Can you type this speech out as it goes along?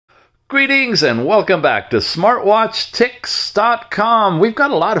Greetings and welcome back to SmartWatchTix.com. We've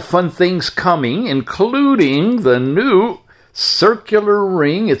got a lot of fun things coming, including the new circular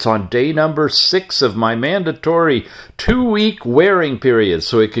ring. It's on day number 6 of my mandatory 2-week wearing period,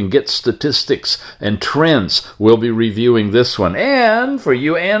 so it can get statistics and trends. We'll be reviewing this one. And for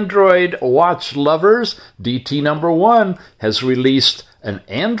you Android watch lovers, DT number 1 has released an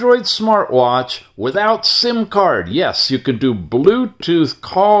Android smartwatch without SIM card. Yes, you can do Bluetooth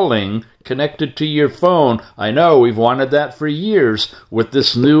calling connected to your phone. I know, we've wanted that for years with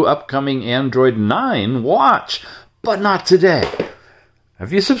this new upcoming Android 9 watch, but not today.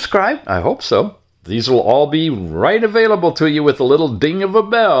 Have you subscribed? I hope so. These will all be right available to you with a little ding of a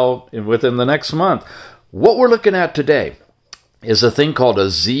bell within the next month. What we're looking at today is a thing called a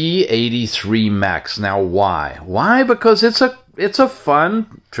Z83 Max. Now, why? Why? Because it's a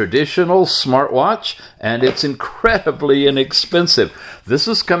fun, traditional smartwatch, and it's incredibly inexpensive. This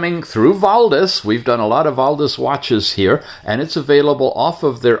is coming through VALDUS. We've done a lot of VALDUS watches here, and it's available off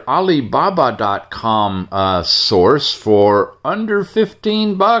of their Alibaba.com source for under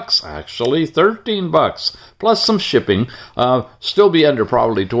 15 bucks, actually 13 bucks, plus some shipping. Still be under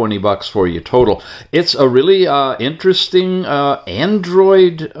probably 20 bucks for you total. It's a really interesting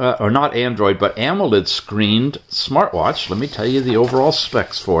Android, or not Android, but AMOLED screened smartwatch. Let me tell you the overall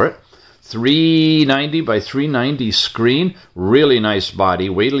specs for it. 390 by 390 screen, really nice body.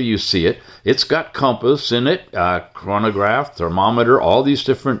 Wait till you see it. It's got compass in it, chronograph, thermometer, all these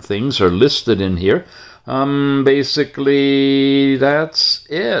different things are listed in here. Basically, that's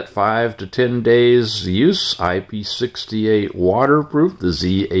it. 5 to 10 days use, IP68 waterproof, the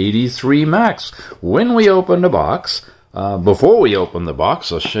Z83 Max. When we open the box, before we open the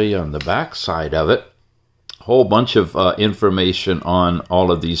box, I'll show you on the back side of it. Whole bunch of information on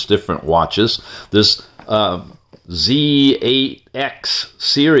all of these different watches. This Z8X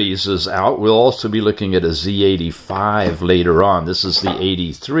series is out. We'll also be looking at a Z85 later on. This is the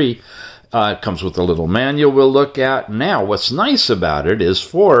 83. It comes with a little manual we'll look at. Now, what's nice about it is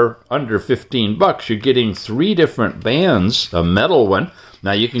for under 15 bucks, you're getting 3 different bands, a metal one.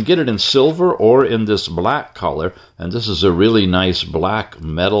 Now, you can get it in silver or in this black color, and this is a really nice black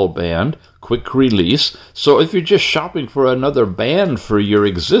metal band, quick release. So if you're just shopping for another band for your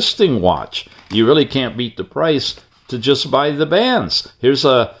existing watch, you really can't beat the price to just buy the bands. Here's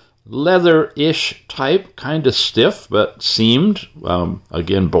a leather-ish type, kind of stiff, but seamed.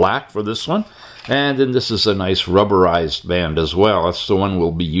 Again, black for this one. And then this is a nice rubberized band as well. That's the one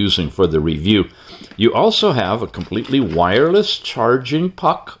we'll be using for the review. You also have a completely wireless charging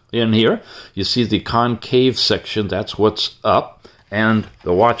puck in here. You see the concave section, that's what's up. And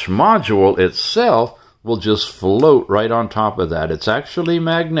the watch module itself will just float right on top of that. It's actually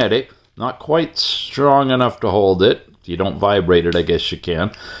magnetic, not quite strong enough to hold it. If you don't vibrate it, I guess you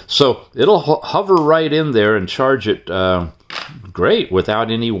can. So it'll hover right in there and charge it great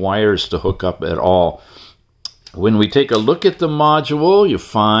without any wires to hook up at all. When we take a look at the module, you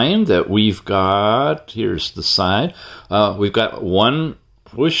find that we've got, here's the side, we've got one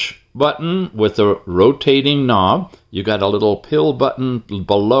push button with a rotating knob. You got a little pill button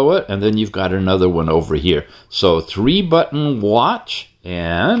below it, and then you've got another one over here. So 3-button watch,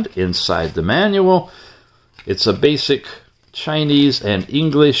 and inside the manual, it's a basic Chinese and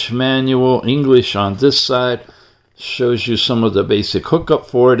English manual. English on this side shows you some of the basic hookup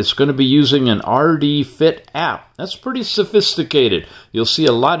for it. It's going to be using an RD Fit app. That's pretty sophisticated. You'll see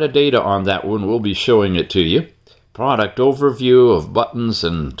a lot of data on that one. We'll be showing it to you. Product overview of buttons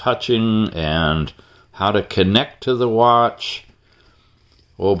and touching and how to connect to the watch.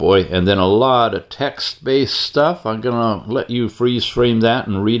 Oh boy, and then a lot of text-based stuff. I'm going to let you freeze frame that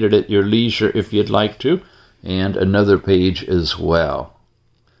and read it at your leisure if you'd like to. And another page as well.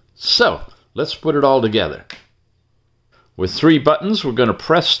 So, let's put it all together. With 3 buttons, we're going to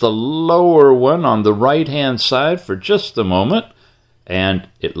press the lower one on the right-hand side for just a moment. And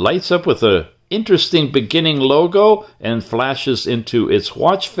it lights up with an interesting beginning logo and flashes into its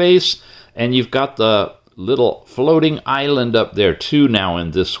watch face. And you've got the little floating island up there too now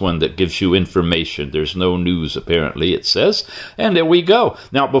in this one that gives you information. There's no news apparently, it says. And there we go.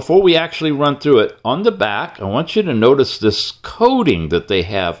 Now before we actually run through it, on the back I want you to notice this coating that they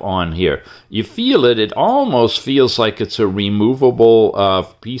have on here. You feel it, it almost feels like it's a removable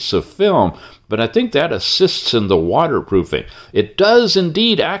piece of film, but I think that assists in the waterproofing. It does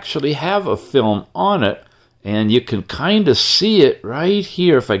indeed actually have a film on it, and you can kind of see it right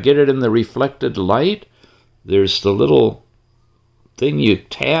here if I get it in the reflected light. There's the little thing you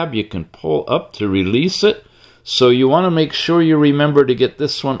can pull up to release it. So you want to make sure you remember to get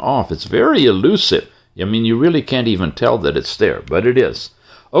this one off. It's very elusive. I mean, you really can't even tell that it's there, but it is.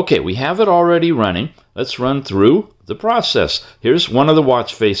 Okay, we have it already running. Let's run through the process. Here's one of the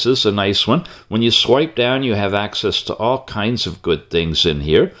watch faces, a nice one. When you swipe down, you have access to all kinds of good things in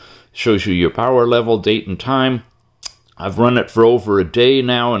here. Shows you your power level, date and time. I've run it for over a day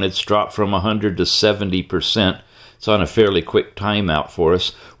now, and it's dropped from 100 to 70%. It's on a fairly quick timeout for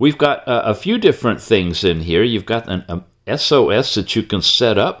us. We've got a few different things in here. You've got an SOS that you can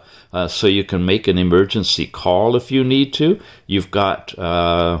set up so you can make an emergency call if you need to. You've got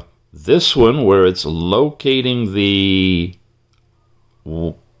this one where it's locating the...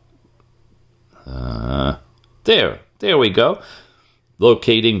 there we go.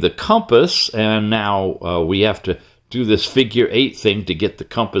 Locating the compass, and now we have to do this figure 8 thing to get the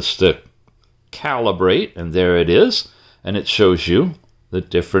compass to calibrate, and there it is, and it shows you the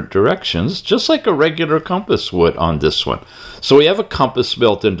different directions, just like a regular compass would on this one. So we have a compass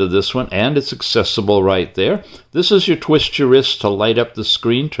built into this one, and it's accessible right there. This is your twist your wrist to light up the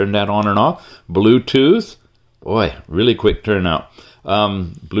screen, turn that on and off. Bluetooth, boy, really quick turnout.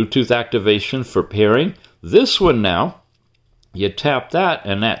 Bluetooth activation for pairing. This one now, you tap that,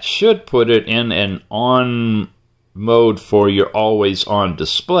 and that should put it in an on mode for your always on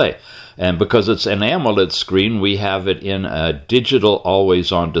display. And because it's an AMOLED screen, we have it in a digital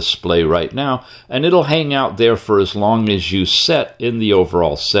always on display right now, and it'll hang out there for as long as you set in the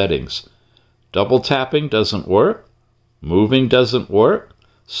overall settings. Double tapping doesn't work, moving doesn't work,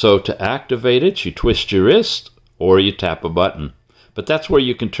 so to activate it, you twist your wrist or you tap a button. But that's where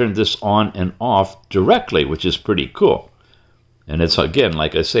you can turn this on and off directly, which is pretty cool. And it's, again,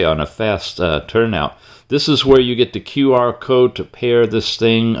 like I say, on a fast turnout. This is where you get the QR code to pair this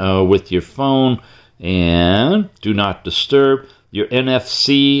thing with your phone. And do not disturb. Your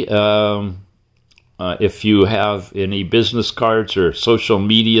NFC, if you have any business cards or social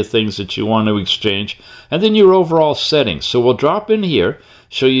media things that you want to exchange. And then your overall settings. So we'll drop in here,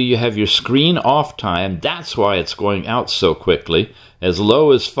 show you have your screen off time. That's why it's going out so quickly. As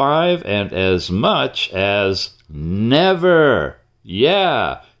low as 5 and as much as never.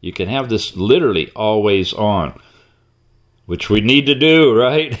 Yeah, you can have this literally always on, which we need to do,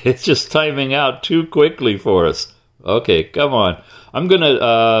 right? It's just timing out too quickly for us. Okay, come on. I'm going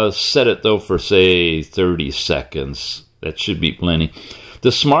to set it, though, for, say, 30 seconds. That should be plenty.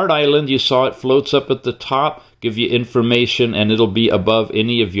 The Smart Island, you saw it floats up at the top, give you information, and it'll be above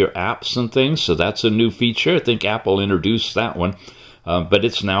any of your apps and things. So that's a new feature. I think Apple introduced that one. But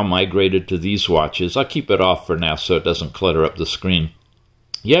it's now migrated to these watches. I'll keep it off for now so it doesn't clutter up the screen.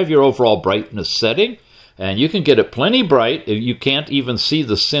 You have your overall brightness setting, and you can get it plenty bright. You can't even see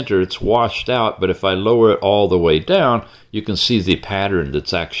the center. It's washed out, but if I lower it all the way down, you can see the pattern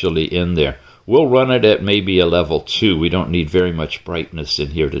that's actually in there. We'll run it at maybe a level 2. We don't need very much brightness in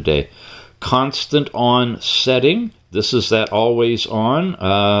here today. Constant on setting. This is that always on.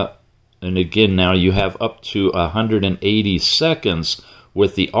 And again, now you have up to 180 seconds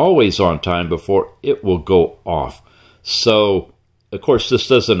with the always on time before it will go off. So, of course, this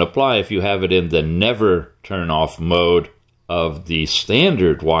doesn't apply if you have it in the never turn off mode of the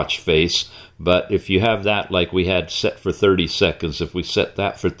standard watch face. But if you have that like we had set for 30 seconds, if we set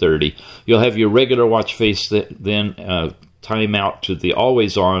that for 30, you'll have your regular watch face then time out to the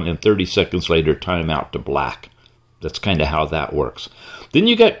always on, and 30 seconds later time out to black. That's kind of how that works. Then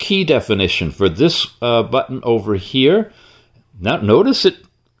you got key definition for this button over here. Now notice it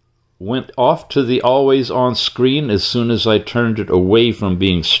went off to the always on screen as soon as I turned it away from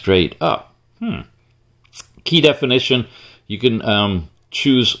being straight up. Key definition, you can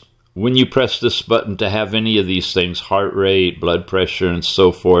choose when you press this button to have any of these things, heart rate, blood pressure, and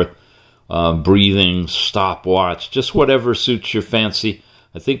so forth, breathing, stopwatch, just whatever suits your fancy.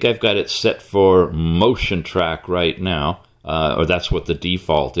 I think I've got it set for motion track right now, or that's what the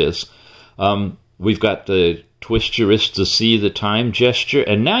default is. We've got the twist your wrist to see the time gesture,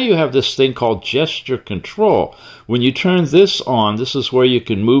 and now you have this thing called gesture control. When you turn this on, this is where you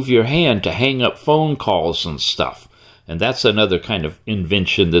can move your hand to hang up phone calls and stuff. And that's another kind of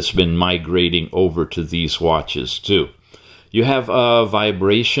invention that's been migrating over to these watches too. You have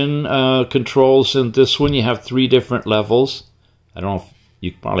vibration controls in this one. You have 3 different levels. I don't know if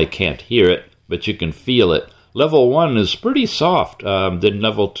you probably can't hear it, but you can feel it. Level 1 is pretty soft. Then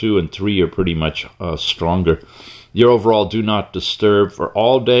level 2 and 3 are pretty much stronger. Your overall do not disturb for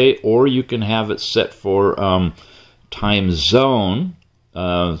all day, or you can have it set for time zone.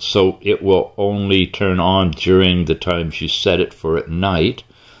 So it will only turn on during the times you set it for at night.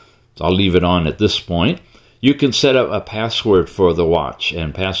 So I'll leave it on at this point. You can set up a password for the watch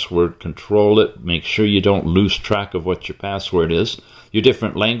and password control it. Make sure you don't lose track of what your password is. Your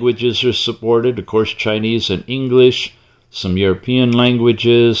different languages are supported, of course, Chinese and English. some European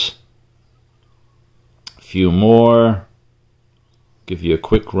languages, a few more. Give you a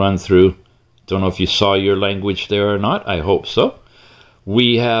quick run through. Don't know if you saw your language there or not. I hope so.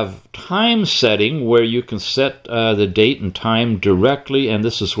 We have time setting where you can set the date and time directly, and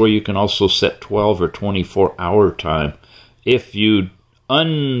this is where you can also set 12 or 24-hour time. If you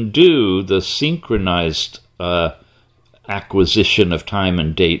undo the synchronized acquisition of time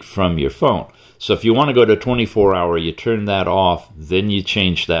and date from your phone. So if you want to go to 24-hour, you turn that off, then you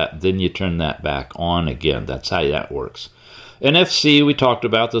change that, then you turn that back on again. That's how that works. NFC, we talked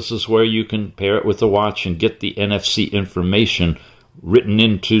about. This is where you can pair it with the watch and get the NFC information written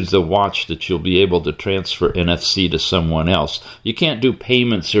into the watch that you'll be able to transfer NFC to someone else. You can't do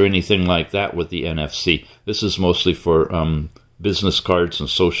payments or anything like that with the NFC. This is mostly for business cards and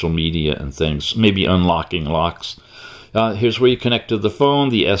social media and things, maybe unlocking locks. Here's where you connect to the phone,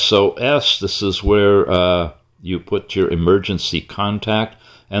 the SOS. This is where you put your emergency contact.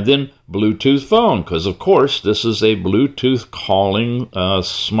 And then Bluetooth phone, because of course this is a Bluetooth calling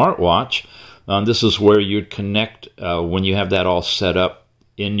smartwatch. This is where you'd connect when you have that all set up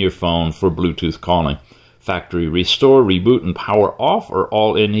in your phone for Bluetooth calling. Factory restore, reboot, and power off are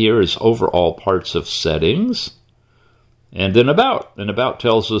all in here as overall parts of settings. And then about. And about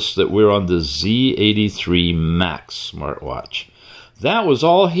tells us that we're on the Z83 Max smartwatch. That was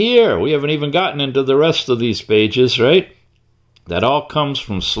all here. We haven't even gotten into the rest of these pages, right? That all comes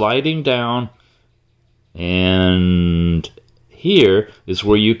from sliding down, and here is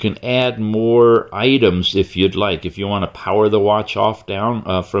where you can add more items if you'd like. If you want to power the watch off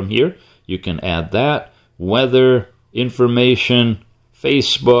down from here, you can add that. Weather, information,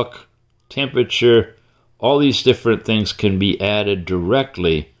 Facebook, temperature, all these different things can be added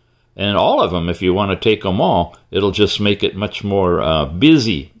directly. And all of them, if you want to take them all, it'll just make it much more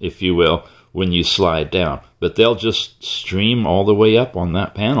busy, if you will, when you slide down. But they'll just stream all the way up on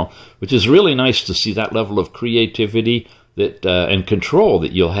that panel, which is really nice to see that level of creativity that and control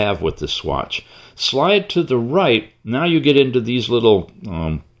that you'll have with this watch. Slide to the right. Now you get into these little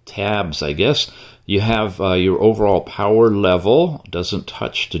tabs, I guess. You have your overall power level. Doesn't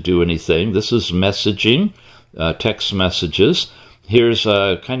touch to do anything. This is messaging, text messages. Here's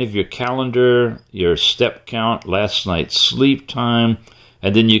kind of your calendar, your step count, last night's sleep time,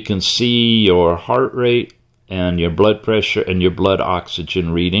 and then you can see your heart rate and your blood pressure and your blood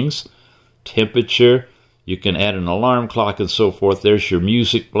oxygen readings, temperature. You can add an alarm clock and so forth. There's your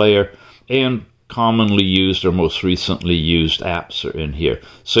music player, and commonly used or most recently used apps are in here.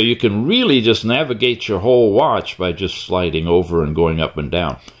 So you can really just navigate your whole watch by just sliding over and going up and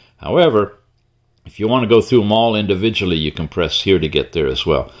down. However, if you want to go through them all individually, you can press here to get there as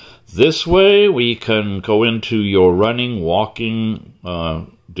well. This way, we can go into your running, walking,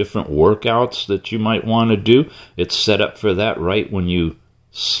 different workouts that you might want to do. It's set up for that right when you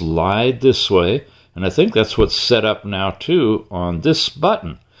slide this way. And I think that's what's set up now, too, on this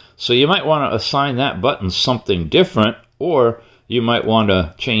button. So you might want to assign that button something different, or you might want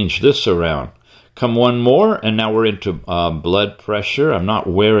to change this around. Come one more, and now we're into blood pressure. I'm not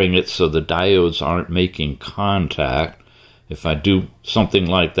wearing it so the diodes aren't making contact. If I do something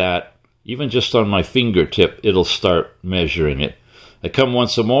like that, even just on my fingertip, it'll start measuring it. I come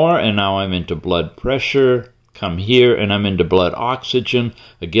once more, and now I'm into blood pressure. Come here, and I'm into blood oxygen.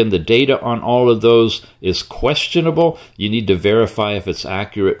 Again, the data on all of those is questionable. You need to verify if it's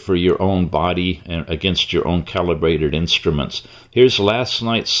accurate for your own body and against your own calibrated instruments. Here's last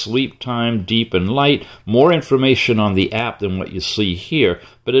night's sleep time, deep and light. More information on the app than what you see here,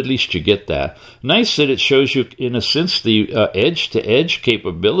 but at least you get that. Nice that it shows you, in a sense, the edge-to-edge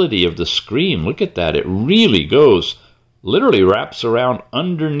capability of the screen. Look at that. It really goes, literally wraps around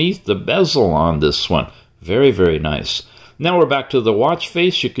underneath the bezel on this one. Very, very nice. Now we're back to the watch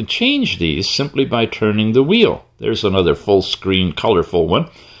face. You can change these simply by turning the wheel. There's another full screen, colorful one.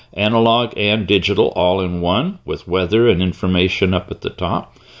 Analog and digital all in one with weather and information up at the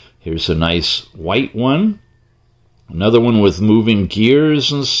top. Here's a nice white one. Another one with moving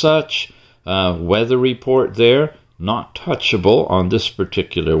gears and such. Weather report there. Not touchable on this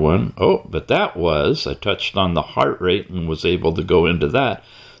particular one. Oh, but that was. I touched on the heart rate and was able to go into that.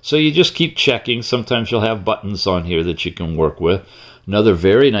 So you just keep checking. Sometimes you'll have buttons on here that you can work with. Another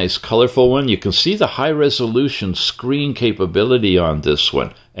very nice colorful one. You can see the high-resolution screen capability on this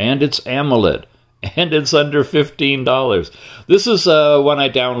one. And it's AMOLED. And it's under $15. This is one I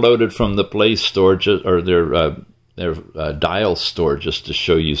downloaded from the Play Store, or their dial store, just to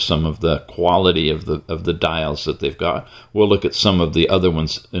show you some of the quality of the dials that they've got. We'll look at some of the other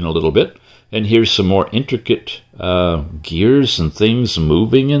ones in a little bit. And here's some more intricate gears and things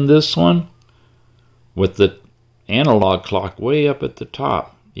moving in this one with the analog clock way up at the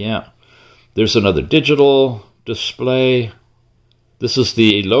top. Yeah. There's another digital display. This is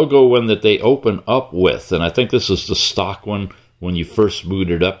the logo one that they open up with, and I think this is the stock one when you first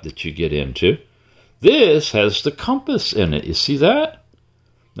boot it up that you get into. This has the compass in it. You see that?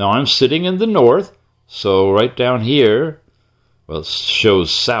 Now I'm sitting in the north, so right down here, well, it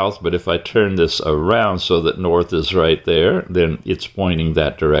shows south, but if I turn this around so that north is right there, then it's pointing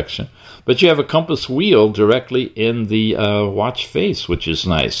that direction. But you have a compass wheel directly in the watch face, which is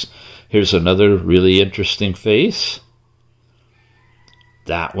nice. Here's another really interesting face.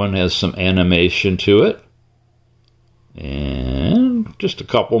 That one has some animation to it. And just a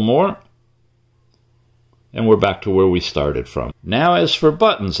couple more. And we're back to where we started from. Now as for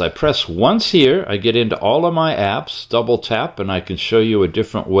buttons, I press once here, I get into all of my apps, double tap, and I can show you a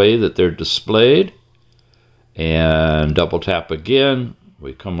different way that they're displayed. And double tap again,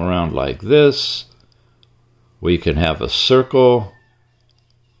 we come around like this. We can have a circle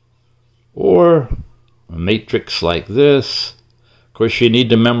or a matrix like this. Of course, you need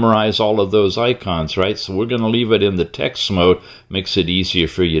to memorize all of those icons, right? So we're going to leave it in the text mode, makes it easier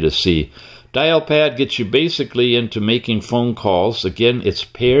for you to see. Dial pad gets you basically into making phone calls. Again, it's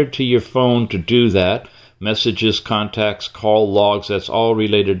paired to your phone to do that. Messages, contacts, call logs, that's all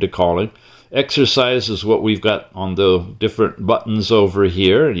related to calling. Exercise is what we've got on the different buttons over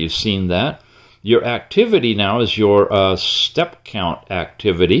here. You've seen that. Your activity now is your step count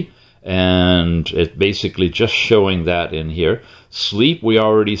activity, and it's basically just showing that in here. Sleep, we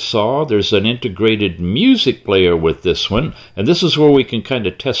already saw. There's an integrated music player with this one, and this is where we can kind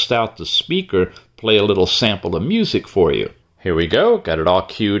of test out the speaker, play a little sample of music for you. Here we go, got it all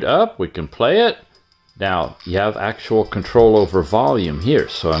queued up. We can play it. Now, you have actual control over volume here,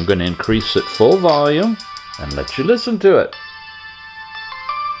 so I'm going to increase it full volume and let you listen to it.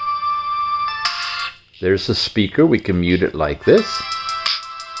 There's the speaker. We can mute it like this.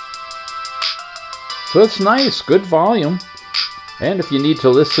 So it's nice, good volume. And if you need to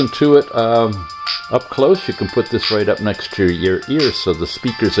listen to it up close, you can put this right up next to your ear so the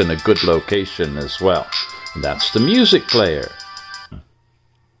speaker's in a good location as well. And that's the music player.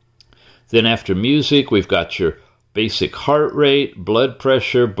 Then after music, we've got your basic heart rate, blood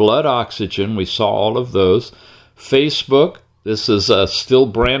pressure, blood oxygen. We saw all of those. Facebook, this is still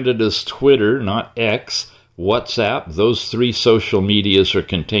branded as Twitter, not X. WhatsApp, those three social medias are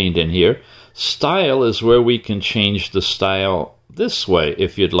contained in here. Style is where we can change the style this way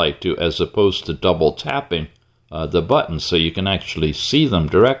if you'd like to, as opposed to double tapping the buttons, so you can actually see them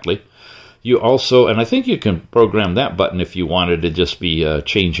directly. You also, and I think you can program that button if you wanted to just be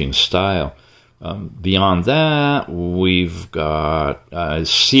changing style. Beyond that, we've got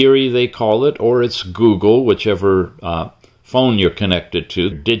Siri, they call it, or it's Google, whichever phone you're connected to.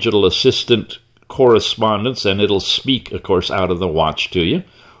 Digital assistant correspondence, and it'll speak, of course, out of the watch to you.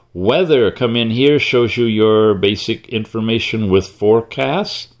 Weather, come in here, shows you your basic information with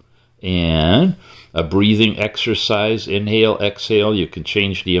forecasts. And a breathing exercise, inhale, exhale. You can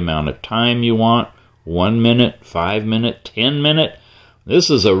change the amount of time you want. 1 minute, 5 minute, 10 minute. This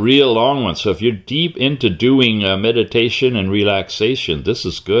is a real long one. So if you're deep into doing meditation and relaxation, this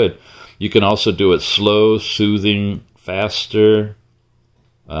is good. You can also do it slow, soothing, faster,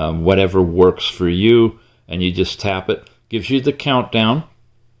 whatever works for you. And you just tap it. Gives you the countdown.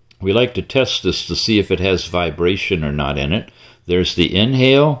 We like to test this to see if it has vibration or not in it. There's the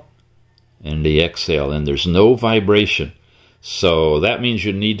inhale and the exhale, and there's no vibration. So that means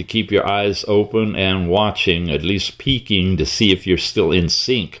you need to keep your eyes open and watching, at least peeking, to see if you're still in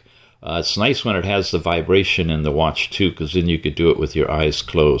sync. It's nice when it has the vibration in the watch too, because then you could do it with your eyes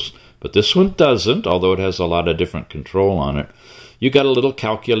closed. But this one doesn't, although it has a lot of different control on it. You got a little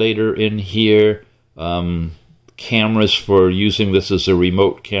calculator in here. Cameras for using this as a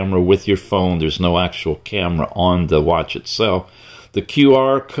remote camera with your phone. There's no actual camera on the watch itself. The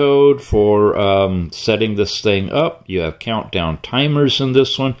QR code for setting this thing up. You have countdown timers in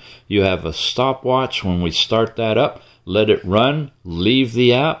this one. You have a stopwatch when we start that up. Let it run. Leave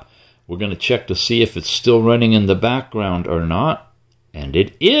the app. We're going to check to see if it's still running in the background or not. And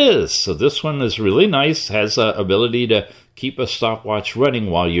it is. So this one is really nice. Has the ability to keep a stopwatch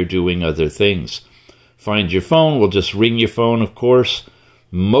running while you're doing other things. Find your phone. We'll just ring your phone, of course.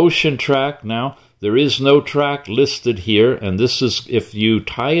 Motion track. Now, there is no track listed here, and this is if you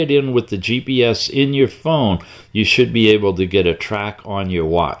tie it in with the GPS in your phone, you should be able to get a track on your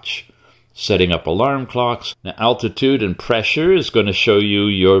watch. Setting up alarm clocks. Now, altitude and pressure is going to show you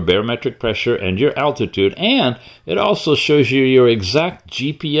your barometric pressure and your altitude, and it also shows you your exact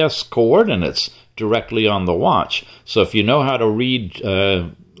GPS coordinates directly on the watch. So if you know how to read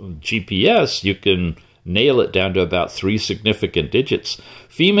GPS, you can nail it down to about 3 significant digits.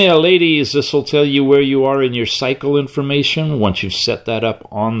 Female ladies, this will tell you where you are in your cycle information once you've set that up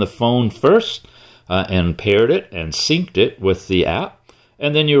on the phone first and paired it and synced it with the app.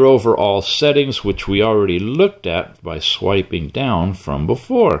 And then your overall settings, which we already looked at by swiping down from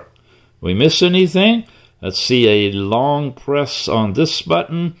before. We miss anything? Let's see, a long press on this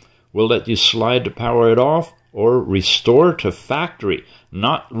button will let you slide to power it off or restore to factory,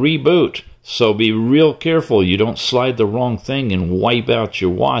 not reboot. So be real careful you don't slide the wrong thing and wipe out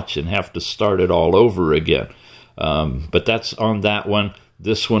your watch and have to start it all over again. But that's on that one.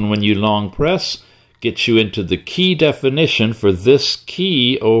 This one, when you long press, gets you into the key definition for this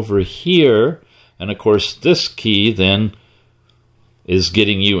key over here. And of course, this key then is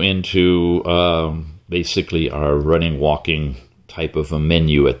getting you into basically our running, walking type of a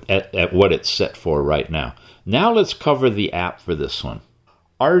menu at what it's set for right now. Now let's cover the app for this one.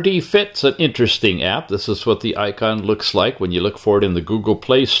 RD Fit's an interesting app. This is what the icon looks like when you look for it in the Google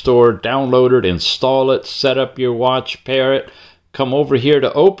Play Store. Download it, install it, set up your watch, pair it. Come over here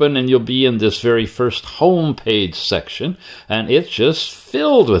to open, and you'll be in this very first home page section, and it's just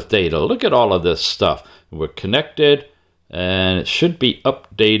filled with data. Look at all of this stuff. We're connected, and it should be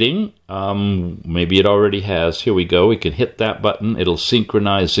updating. Maybe it already has. Here we go. We can hit that button. It'll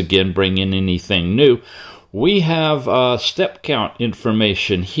synchronize again, bring in anything new. We have step count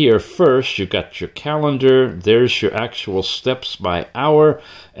information here first. You've got your calendar. There's your actual steps by hour,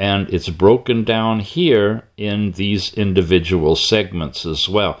 and it's broken down here in these individual segments as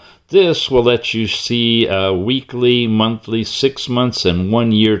well. This will let you see weekly, monthly, 6 months, and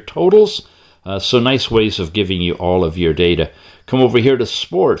 1 year totals. So nice ways of giving you all of your data. Come over here to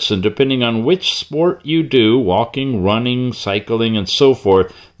sports, and depending on which sport you do, walking, running, cycling, and so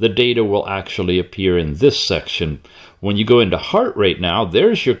forth, the data will actually appear in this section. When you go into heart rate now,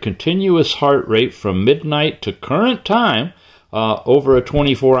 there's your continuous heart rate from midnight to current time over a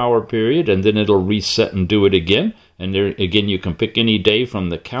 24-hour period, and then it'll reset and do it again. And there again, you can pick any day from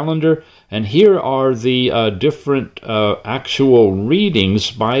the calendar. And here are the different actual readings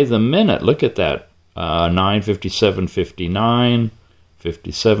by the minute. Look at that. 9, 57, 59,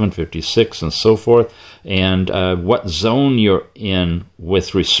 57, 56, and so forth. And what zone you're in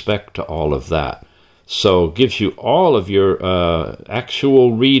with respect to all of that. So it gives you all of your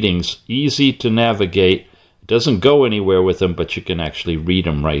actual readings, easy to navigate. It doesn't go anywhere with them, but you can actually read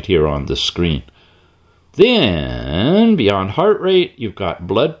them right here on the screen. Then, beyond heart rate, you've got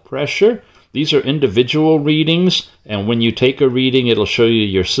blood pressure. These are individual readings, and when you take a reading, it'll show you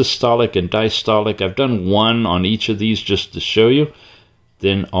your systolic and diastolic. I've done one on each of these just to show you.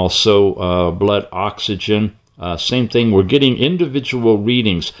 Then also blood oxygen. Same thing, we're getting individual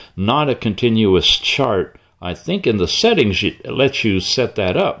readings, not a continuous chart. I think in the settings it lets you set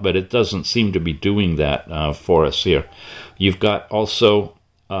that up, but it doesn't seem to be doing that for us here. You've got also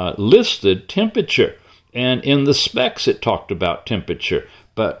listed temperature. And in the specs, it talked about temperature.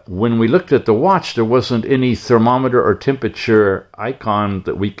 But when we looked at the watch, there wasn't any thermometer or temperature icon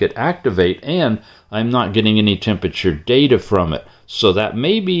that we could activate. And I'm not getting any temperature data from it. So that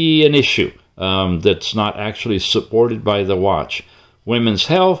may be an issue that's not actually supported by the watch. Women's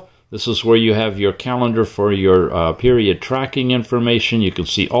health, this is where you have your calendar for your period tracking information. You can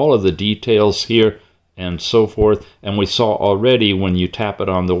see all of the details here, and so forth. And we saw already when you tap it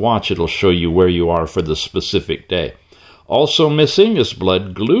on the watch, it'll show you where you are for the specific day. Also missing is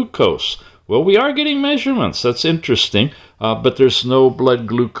blood glucose. Well, we are getting measurements. That's interesting. But there's no blood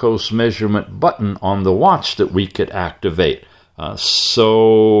glucose measurement button on the watch that we could activate.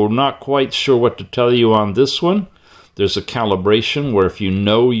 So not quite sure what to tell you on this one. There's a calibration where if you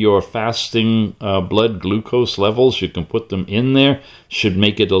know your fasting blood glucose levels, you can put them in there. Should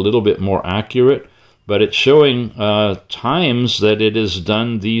make it a little bit more accurate. But it's showing times that it has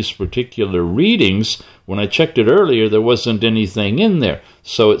done these particular readings. When I checked it earlier, there wasn't anything in there.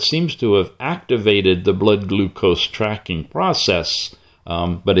 So it seems to have activated the blood glucose tracking process.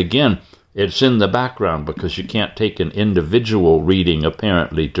 But again, it's in the background because you can't take an individual reading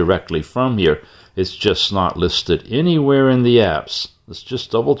apparently directly from here. It's just not listed anywhere in the apps. Let's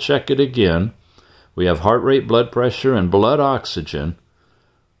just double check it again. We have heart rate, blood pressure, and blood oxygen.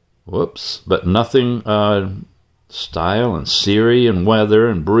 Whoops, but nothing, style and Siri and weather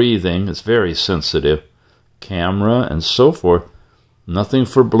and breathing. It's very sensitive. Camera and so forth. Nothing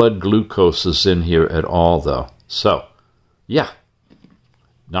for blood glucose is in here at all, though. So, yeah,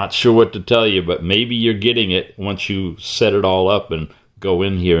 not sure what to tell you, but maybe you're getting it once you set it all up and go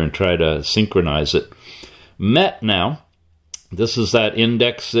in here and try to synchronize it. MET now. This is that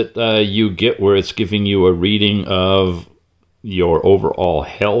index that you get where it's giving you a reading of your overall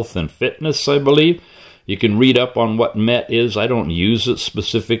health and fitness, I believe. You can read up on what MET is. I don't use it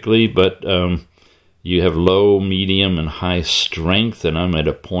specifically, but you have low, medium, and high strength, and I'm at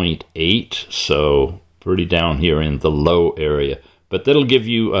a 0.8, so pretty down here in the low area. But that'll give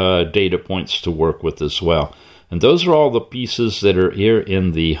you data points to work with as well. And those are all the pieces that are here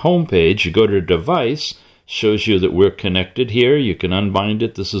in the home page. You go to Device, shows you that we're connected here. You can unbind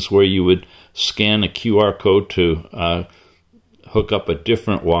it. This is where you would scan a QR code to hook up a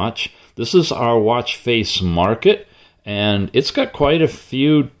different watch. This is our watch face market, and it's got quite a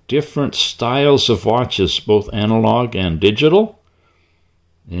few different styles of watches, both analog and digital.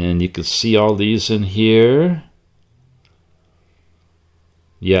 And you can see all these in here.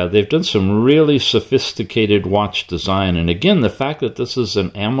 Yeah, they've done some really sophisticated watch design. And again, the fact that this is an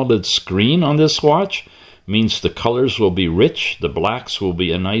AMOLED screen on this watch means the colors will be rich. The blacks will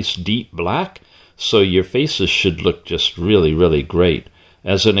be a nice deep black. So your faces should look just really, really great.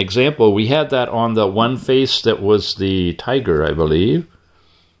 As an example, we had that on the one face that was the Tiger, I believe.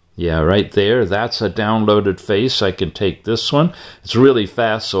 Yeah, right there. That's a downloaded face. I can take this one. It's really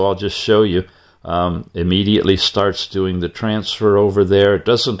fast, so I'll just show you. Immediately starts doing the transfer over there. It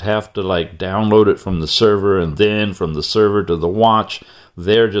doesn't have to like download it from the server and then from the server to the watch.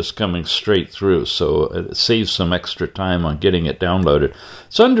 They're just coming straight through, so it saves some extra time on getting it downloaded.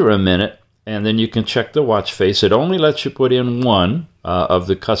 It's under a minute, and then you can check the watch face. It only lets you put in one of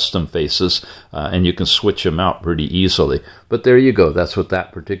the custom faces, and you can switch them out pretty easily. But there you go. That's what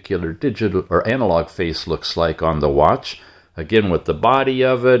that particular digital or analog face looks like on the watch. Again, with the body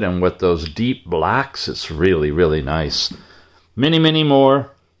of it and with those deep blacks, it's really, really nice. Many, many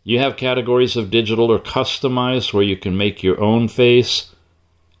more. You have categories of digital or customized where you can make your own face.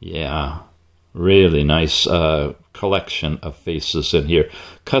 Yeah, really nice collection of faces in here.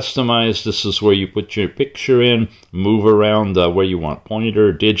 Customized, this is where you put your picture in, move around where you want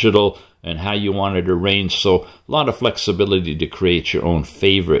pointer, digital, and how you want it arranged. So a lot of flexibility to create your own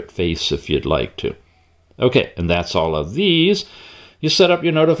favorite face if you'd like to. Okay, and that's all of these. You set up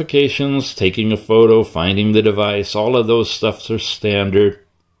your notifications, taking a photo, finding the device, all of those stuffs are standard.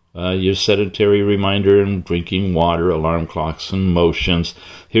 Your sedentary reminder and drinking water, alarm clocks, and motions.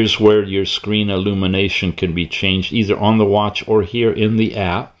 Here's where your screen illumination can be changed either on the watch or here in the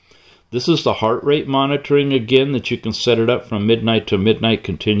app. This is the heart rate monitoring again, that you can set it up from midnight to midnight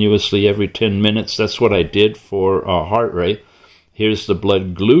continuously every 10 minutes. That's what I did for heart rate. Here's the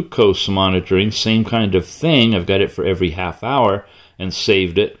blood glucose monitoring, same kind of thing. I've got it for every half hour and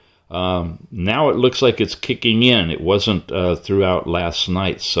saved it. Now it looks like it's kicking in. It wasn't throughout last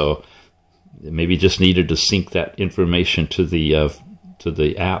night, so maybe just needed to sync that information to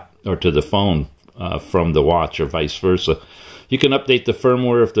the app or to the phone from the watch or vice versa. You can update the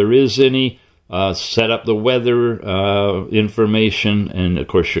firmware if there is any. Set up the weather information, and of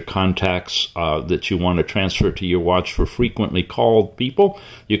course your contacts that you want to transfer to your watch for frequently called people.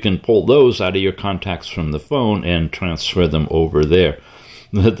 You can pull those out of your contacts from the phone and transfer them over there.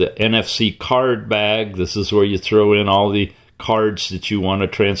 The NFC card bag, this is where you throw in all the cards that you want to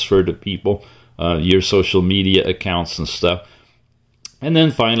transfer to people, your social media accounts and stuff. And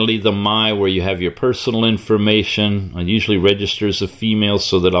then finally, the My, where you have your personal information. I usually register as a female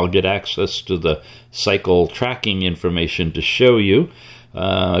so that I'll get access to the cycle tracking information to show you.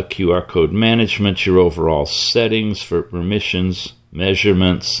 QR code management, your overall settings for permissions,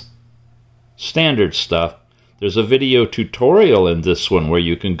 measurements, standard stuff. There's a video tutorial in this one where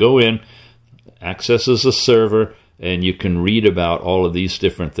you can go in, access as a server, and you can read about all of these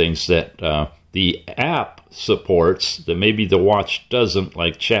different things that the app supports that maybe the watch doesn't,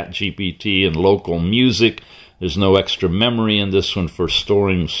 like ChatGPT and local music. There's no extra memory in this one for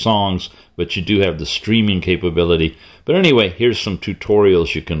storing songs, but you do have the streaming capability. But anyway, here's some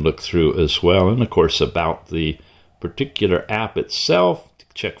tutorials you can look through as well, and of course about the particular app itself,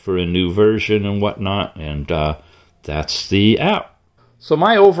 check for a new version and whatnot, and that's the app. So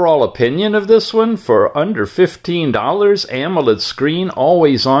my overall opinion of this one, for under $15, AMOLED screen,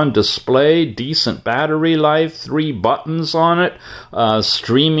 always on display, decent battery life, 3 buttons on it,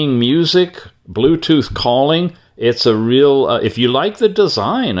 streaming music, Bluetooth calling. It's a real, if you like the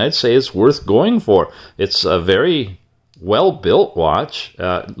design, I'd say it's worth going for. It's a very well-built watch.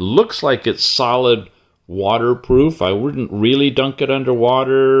 Looks like it's solid waterproof. I wouldn't really dunk it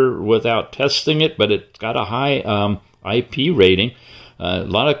underwater without testing it, but it's got a high IP rating. A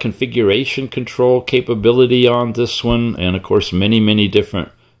lot of configuration control capability on this one, and of course many, many different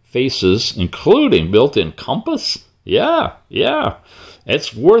faces, including built-in compass. Yeah.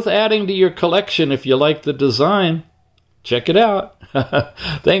 It's worth adding to your collection if you like the design. Check it out.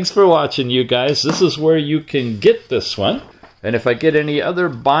 Thanks for watching, you guys. This is where you can get this one. And if I get any other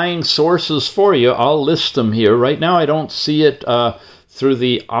buying sources for you, I'll list them here. Right now, I don't see it through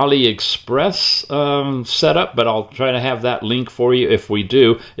the AliExpress setup, but I'll try to have that link for you if we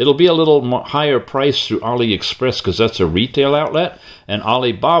do. It'll be a little higher price through AliExpress because that's a retail outlet, and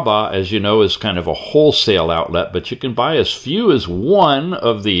Alibaba, as you know, is kind of a wholesale outlet, but you can buy as few as one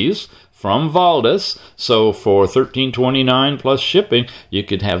of these from VALDUS. So for $13.29 plus shipping, you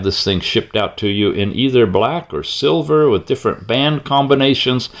could have this thing shipped out to you in either black or silver with different band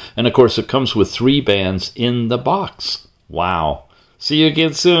combinations. And of course, it comes with 3 bands in the box. Wow. See you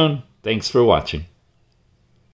again soon. Thanks for watching.